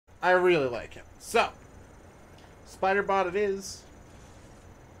I really like him. So, Spider-Bot it is.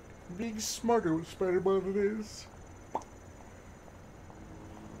 Being smarter with Spider-Bot it is.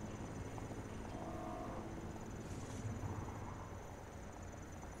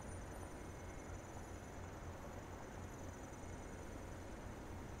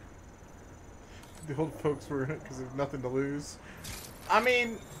 The old folks were in it because there's nothing to lose. I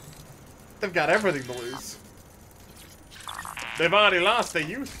mean, they've got everything to lose. They've already lost their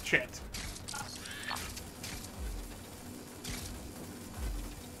youth, Chet.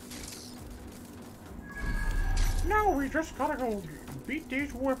 No, we just gotta go beat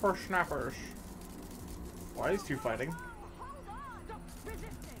these whippersnappers. Why are these two fighting?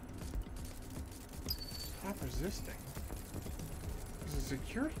 Stop resisting. There's a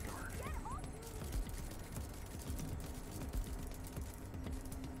security guard.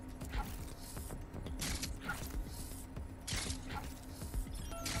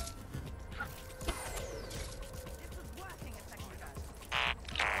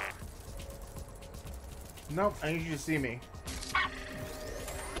 Nope, I need you to see me.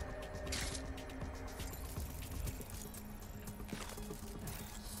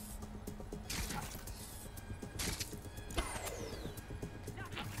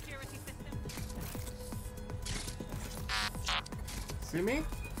 See me?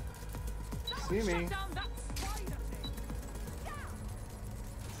 See me?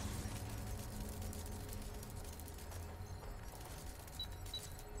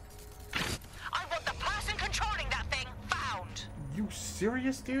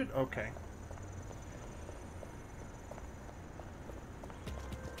 Serious, dude? Okay.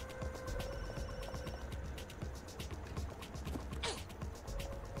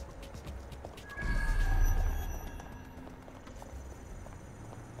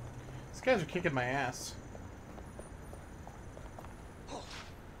 These guys are kicking my ass.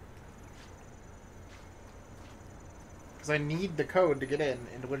 Because I need the code to get in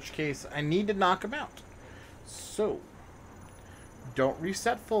which case I need to knock them out. So... don't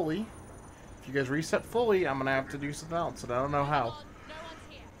reset fully. If you guys reset fully, I'm gonna have to do something else, and I don't know how.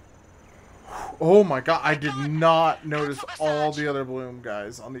 Oh my god, I did not notice all the other bloom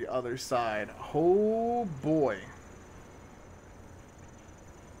guys on the other side. Oh boy.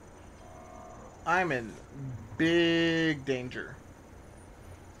 I'm in big danger.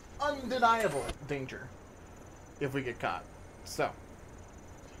 Undeniable danger. If we get caught. So.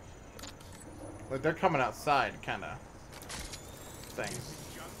 Like, they're coming outside, kinda. Thing.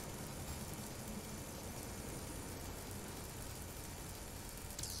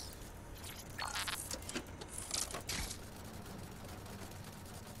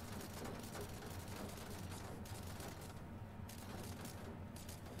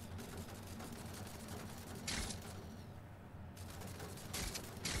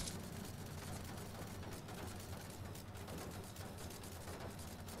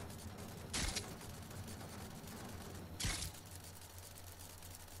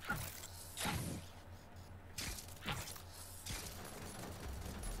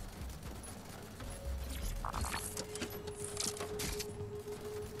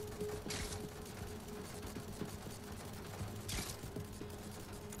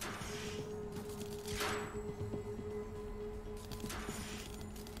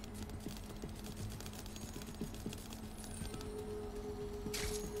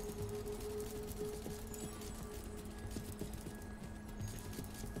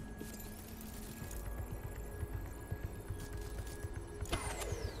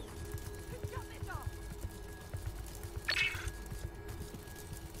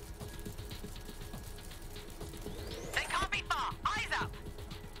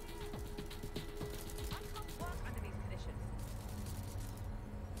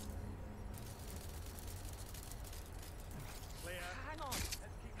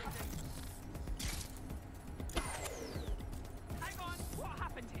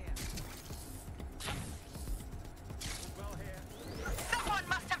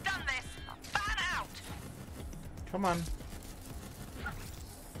 Come on.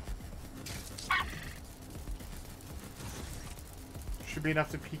 Should be enough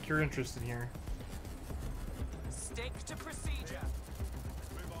to pique your interest in here. Stick to procedure.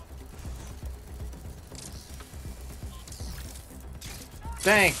 Move on.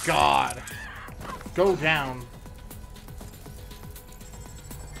 Thank God. Go down.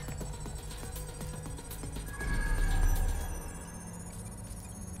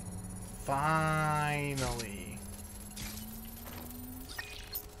 Finally.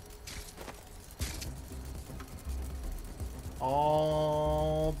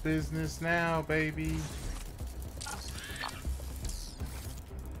 All business now, baby.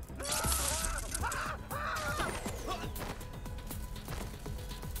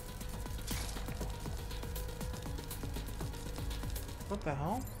 What the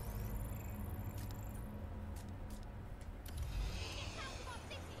hell?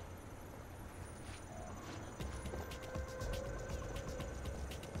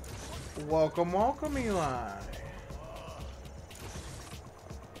 Welcome, welcome, Eli.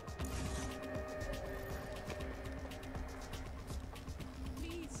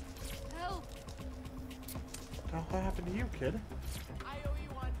 Please, help. What the hell happened to you, kid? I owe you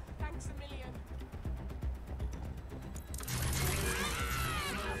one. Thanks a million.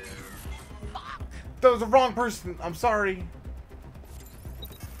 That was the wrong person. I'm sorry.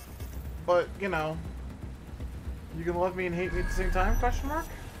 But, you know, you can love me and hate me at the same time, question mark?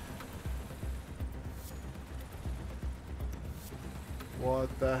 What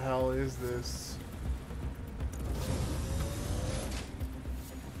the hell is this?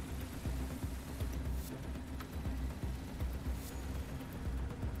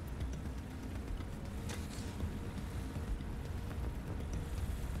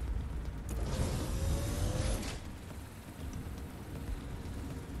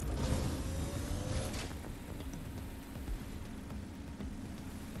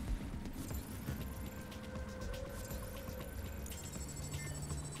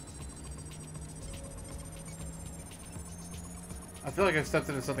 I feel like I stepped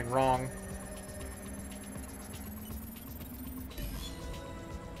into something wrong.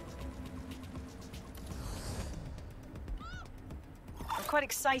 I'm quite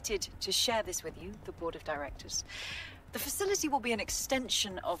excited to share this with you, the board of directors. The facility will be an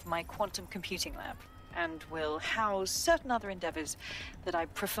extension of my quantum computing lab and will house certain other endeavors that I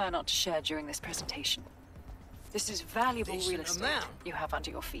prefer not to share during this presentation. This is valuable real estate you have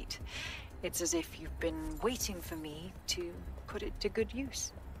under your feet. It's as if you've been waiting for me to put it to good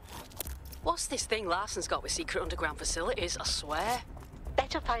use. What's this thing Larson's got with secret underground facilities, I swear?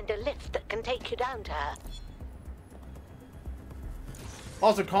 Better find a lift that can take you down to her.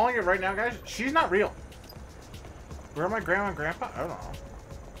 Also, calling it right now, guys, she's not real. Where are my grandma and grandpa? I don't know.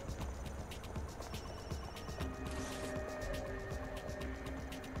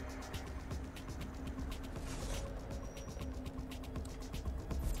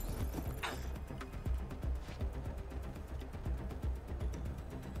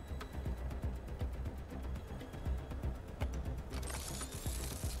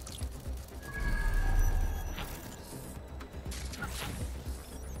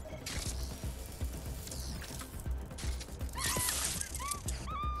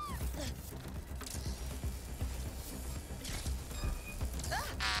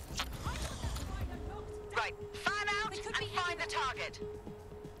 Right, fan out and find the target.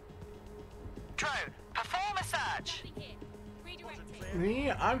 Drone, perform a search. Me?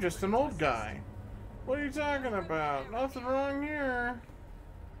 I'm just an old guy. What are you talking about? Nothing wrong here.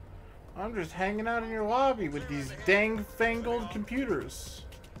 I'm just hanging out in your lobby with these dang-fangled computers.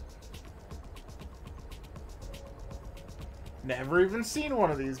 Never even seen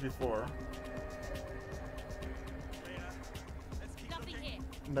one of these before.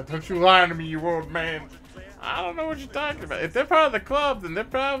 Now don't you lie to me, you old man. I don't know what you're talking about. If they're part of the club, then they're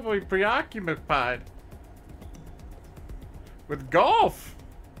probably preoccupied with golf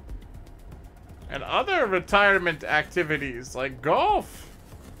and other retirement activities like golf.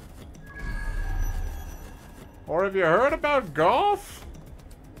 Or have you heard about golf?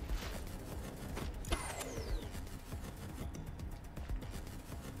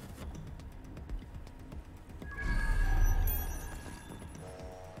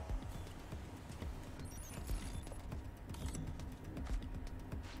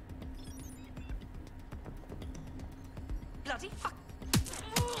 Bloody fuck!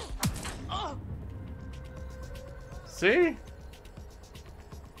 See?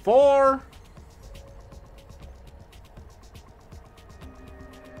 4.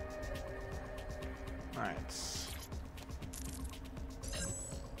 Alright.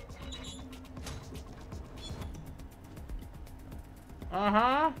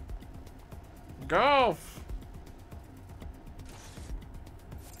 Uh-huh. Golf.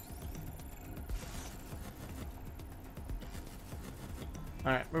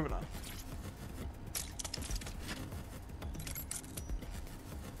 Alright, moving on.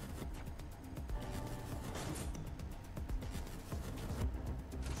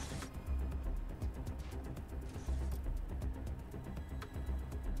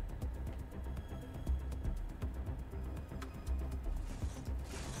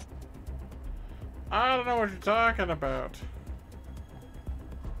 I don't know what you're talking about.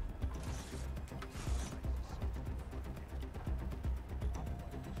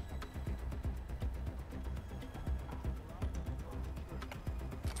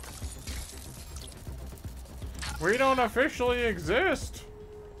 We don't officially exist.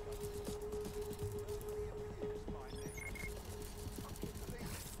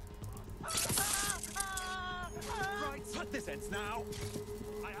 Right, cut this ends now.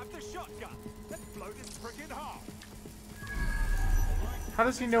 I have the shotgun. Let's blow this frickin' half. How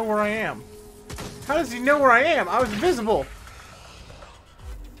does he know where I am? How does he know where I am? I was invisible.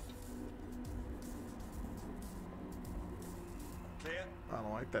 Clear. I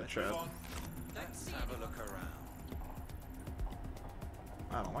don't like that chat. Let's have a look around.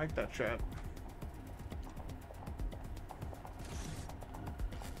 I don't like that chat.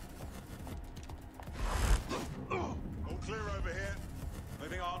 All clear over here.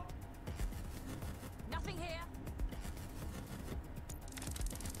 Moving on. Nothing here.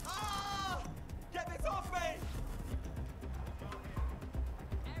 Ah! Get this off me!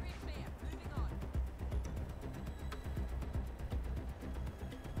 Area clear. Moving on.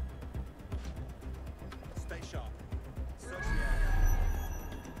 Stay sharp. Search the area.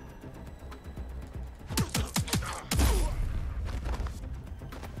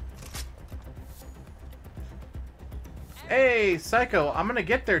 Hey, Psycho, I'm gonna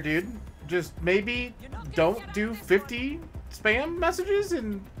get there, dude. Just maybe don't do 50 spam messages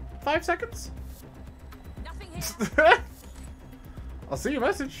in 5 seconds. Nothing here. I'll see your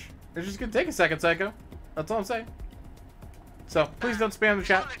message. It's just gonna take a second, Psycho. That's all I'm saying. So, please don't spam the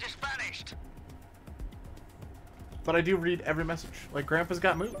chat. But I do read every message. Like, Grandpa's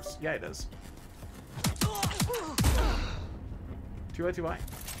got moves. Yeah, he does. 2i2i.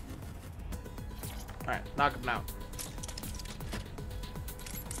 Alright, knock him out.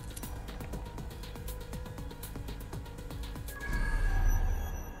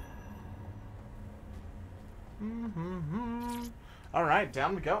 Alright,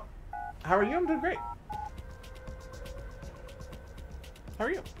 down we go. How are you? I'm doing great. How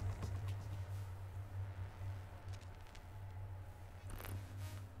are you?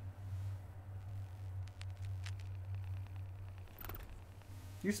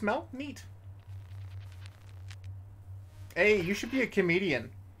 You smell neat. Hey, you should be a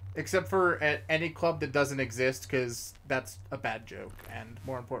comedian. Except for at any club that doesn't exist, because that's a bad joke. And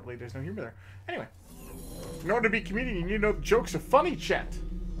more importantly, there's no humor there. Anyway. In order to be a comedian, you need to know the jokes are funny, chat.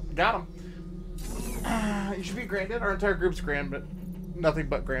 Got him. You should be a granddad. Our entire group's grand, but nothing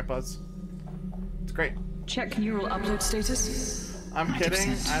but grandpas. It's great. Check neural upload status. I'm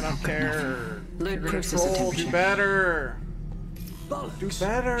kidding. I don't care. Load You're process control. attention. Do better. Bollocks. Do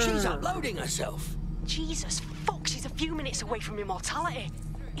better. She's uploading herself. Jesus fuck, she's a few minutes away from immortality.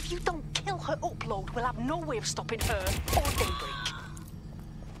 If you don't kill her upload, we'll have no way of stopping her or Daybreak.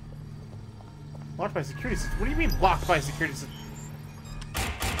 Locked by security system. What do you mean locked by security system?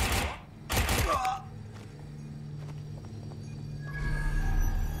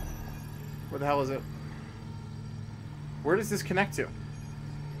 Where the hell is it? Where does this connect to?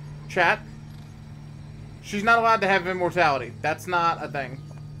 Chat? She's not allowed to have immortality. That's not a thing.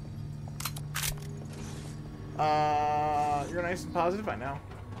 You're nice and positive, I know.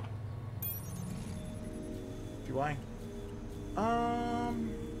 Do I?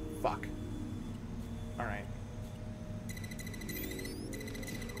 Fuck. Alright.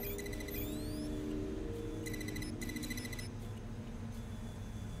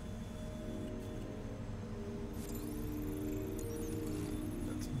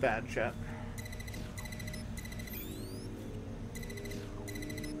 That's bad, chat.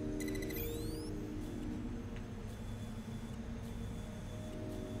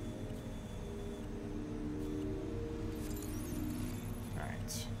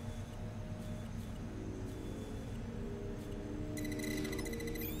 Alright.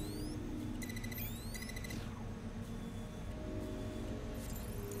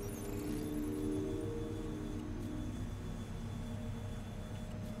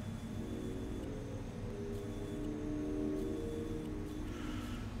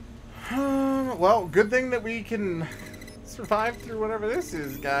 Well, good thing that we can survive through whatever this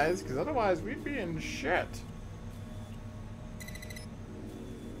is, guys, because otherwise we'd be in shit.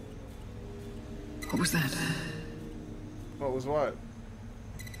 What was that? What was what?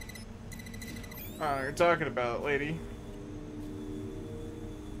 Oh, you're talking about, lady.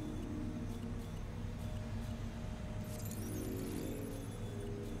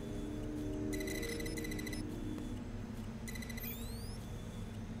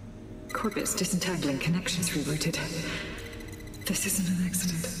 Corbet's disentangling connections rerouted. This isn't an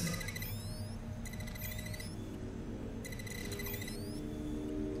accident.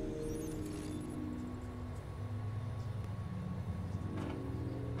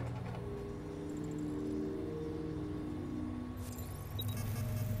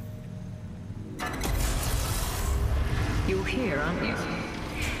 here, aren't you?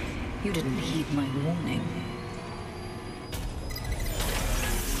 You didn't heed my warning.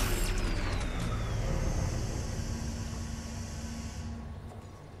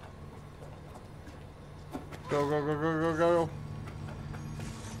 Go, go, go, go, go, go.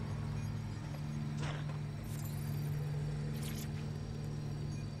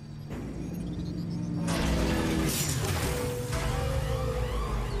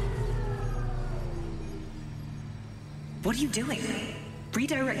 What are you doing?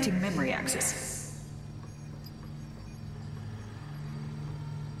 Redirecting memory access.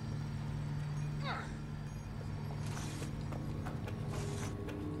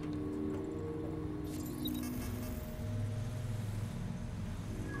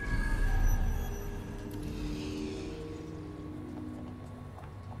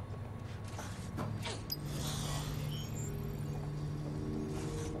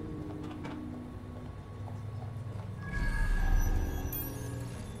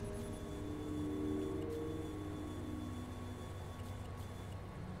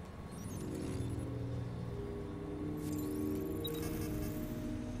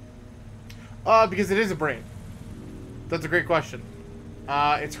 Because it is a brain. That's a great question.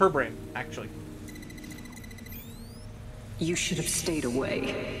 It's her brain, actually. You should have stayed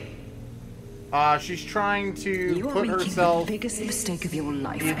away. She's trying to You are put making herself the biggest mistake of your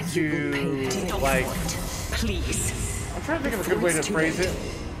life, and you will pay into, dear like... for it. Please. I'm trying to think of a good way to phrase it.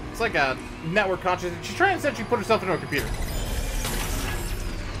 It's like a network consciousness. She's trying to essentially put herself into a computer.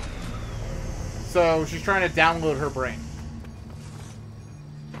 So she's trying to download her brain.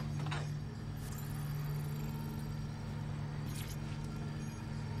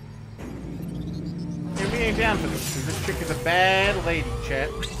 And we ain't down for this, because this chick is a bad lady, chat.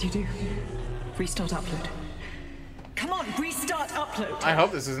 What did you do? Restart upload. Come on, restart upload. I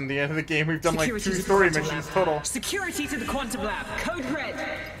hope this isn't the end of the game. We've done like Security 2 to the story quantum missions lab. total. Security to the quantum lab. Code red.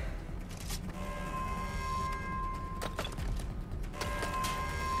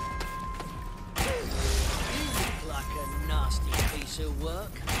 Like a nasty piece of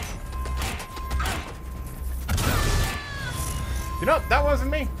work. You know, that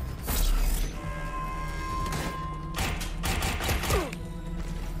wasn't me.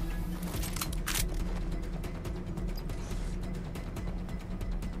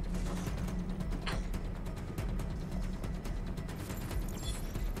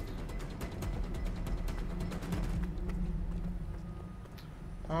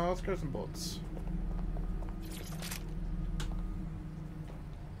 Let's go some bullets.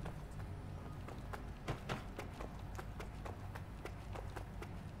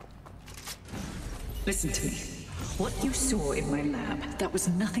 Listen to me. What you saw in my lab, that was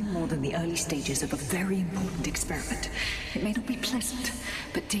nothing more than the early stages of a very important experiment. It may not be pleasant,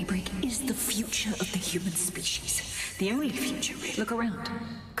 but Daybreak is the future of the human species. The only future. Look around.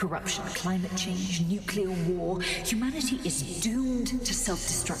 Corruption, climate change, nuclear war. Humanity is doomed to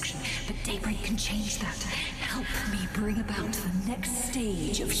self-destruction, but Daybreak can change that. Help me bring about the next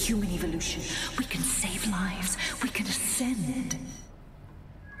stage of human evolution. We can save lives. We can ascend.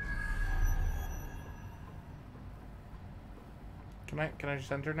 Can I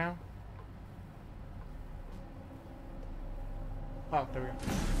just enter now? Oh, there we go.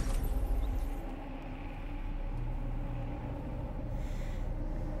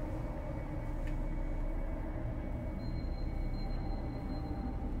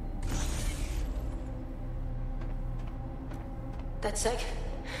 Dead sick?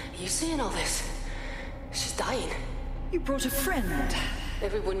 You seeing all this? She's dying. You brought a friend.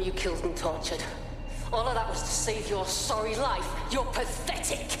 Everyone you killed and tortured. All of that was to save your sorry life. You're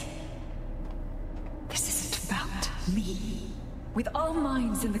pathetic. This isn't about me. With our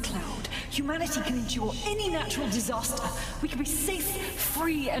minds in the cloud, humanity can endure any natural disaster. We can be safe,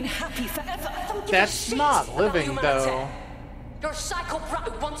 free, and happy forever. I don't give a That's shit not about living, humanity. though. You're a psycho brat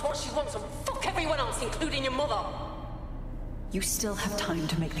who wants what she wants and fuck everyone else, including your mother. You still have time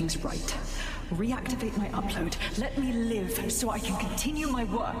to make things right. Reactivate my upload. Let me live so I can continue my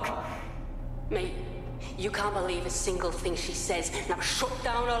work. Mate, you can't believe a single thing she says. Now shut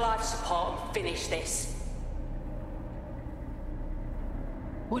down her life support and finish this.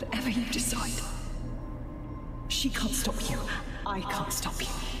 Whatever you decide. She can't stop you. I can't stop you.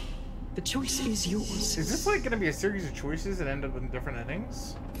 The choice is yours. Is this like gonna be a series of choices that end up in different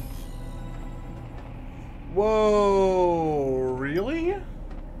endings? Whoa, really?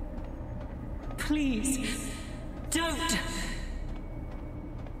 Please, don't.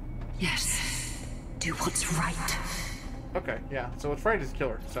 Yes, do what's right. Okay, yeah. So what's right is kill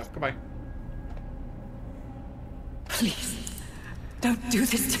her. So goodbye. Please, don't do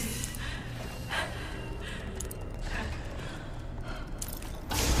this to me.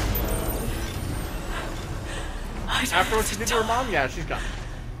 After what she did to her mom, yeah, she's gone.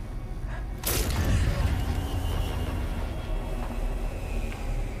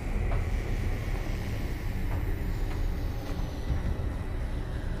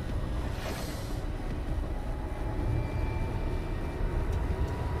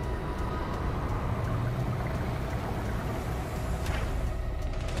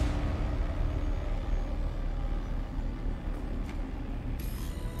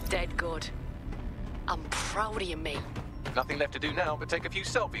 Dead good. I'm proud of you, mate. Nothing left to do now but take a few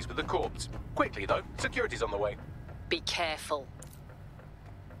selfies with the corpse. Quickly, though. Security's on the way. Be careful.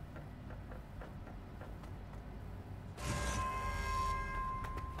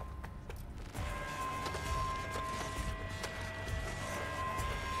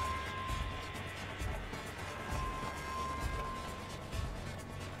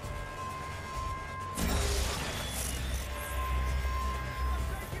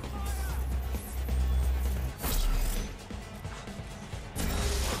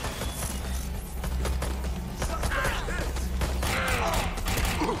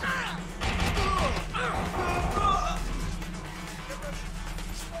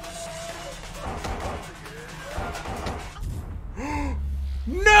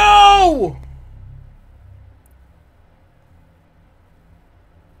 No!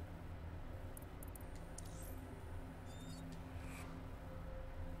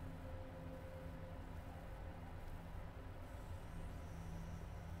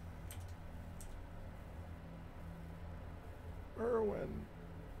 Erwin.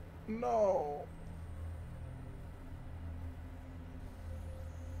 No.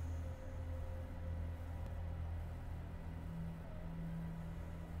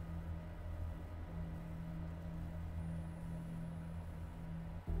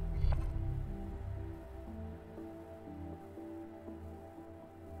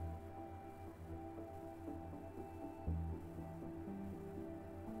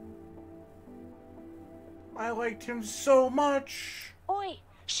 I liked him so much. Oi,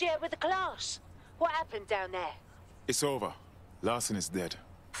 share with the class. What happened down there? It's over. Larson is dead.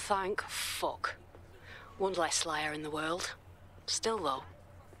 Thank fuck. One less liar in the world. Still, though,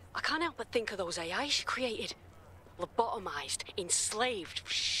 I can't help but think of those AIs she created. Lobotomized, enslaved,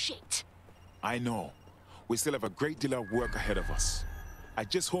 shit. I know. We still have a great deal of work ahead of us. I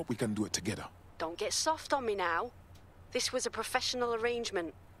just hope we can do it together. Don't get soft on me now. This was a professional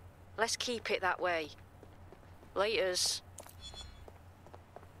arrangement. Let's keep it that way. Laters.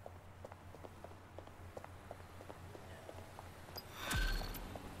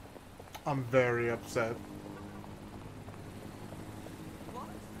 I'm very upset.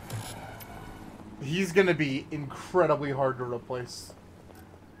 He's gonna be incredibly hard to replace.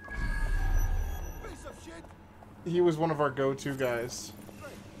 He was one of our go-to guys.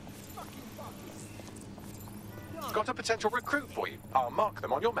 Got a potential recruit for you. I'll mark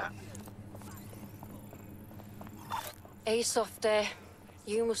them on your map. Hey, Softy.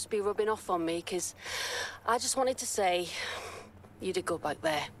 You must be rubbing off on me, because I just wanted to say you did go back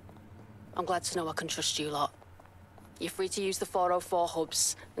there. I'm glad to know I can trust you lot. You're free to use the 404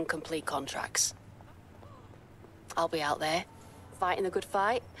 hubs and complete contracts. I'll be out there, fighting the good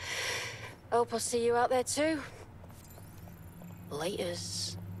fight. Hope I'll see you out there too.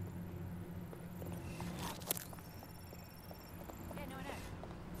 Laters. Yeah, no, I know.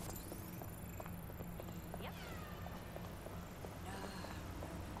 Yep.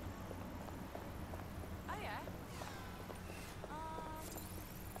 Oh, yeah.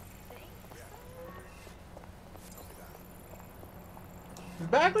 Thanks. Is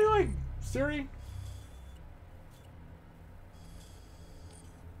Bagley like Siri?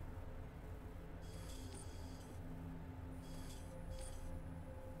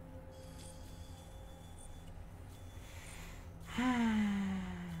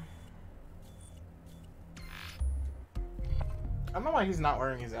 I don't know why he's not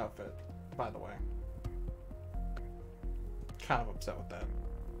wearing his outfit, by the way. Kind of upset with that.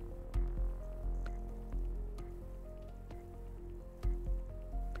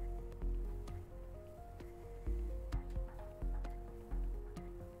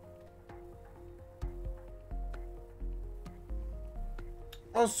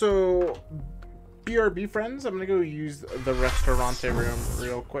 Also, BRB friends, I'm gonna go use the restaurante room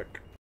real quick.